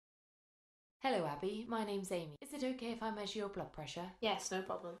Hello Abby, my name's Amy. Is it okay if I measure your blood pressure? Yes, no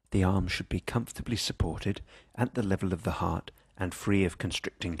problem. The arm should be comfortably supported at the level of the heart and free of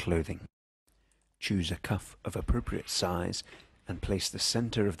constricting clothing. Choose a cuff of appropriate size and place the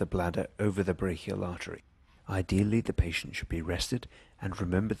center of the bladder over the brachial artery. Ideally, the patient should be rested, and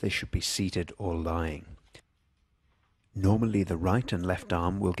remember they should be seated or lying. Normally, the right and left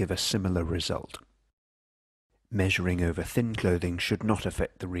arm will give a similar result. Measuring over thin clothing should not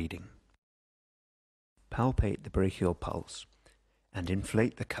affect the reading. Palpate the brachial pulse and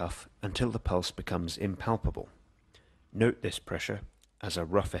inflate the cuff until the pulse becomes impalpable. Note this pressure as a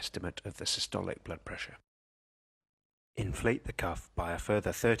rough estimate of the systolic blood pressure. Inflate the cuff by a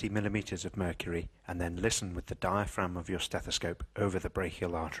further 30 millimeters of mercury and then listen with the diaphragm of your stethoscope over the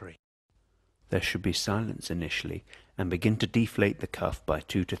brachial artery. There should be silence initially and begin to deflate the cuff by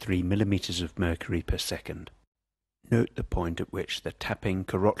 2 to 3 millimeters of mercury per second. Note the point at which the tapping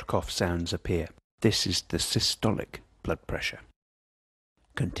carrot cough sounds appear. This is the systolic blood pressure.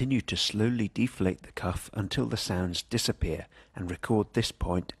 Continue to slowly deflate the cuff until the sounds disappear and record this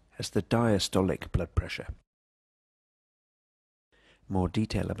point as the diastolic blood pressure. More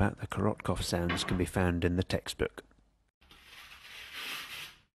detail about the carrot cough sounds can be found in the textbook.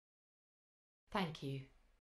 Thank you.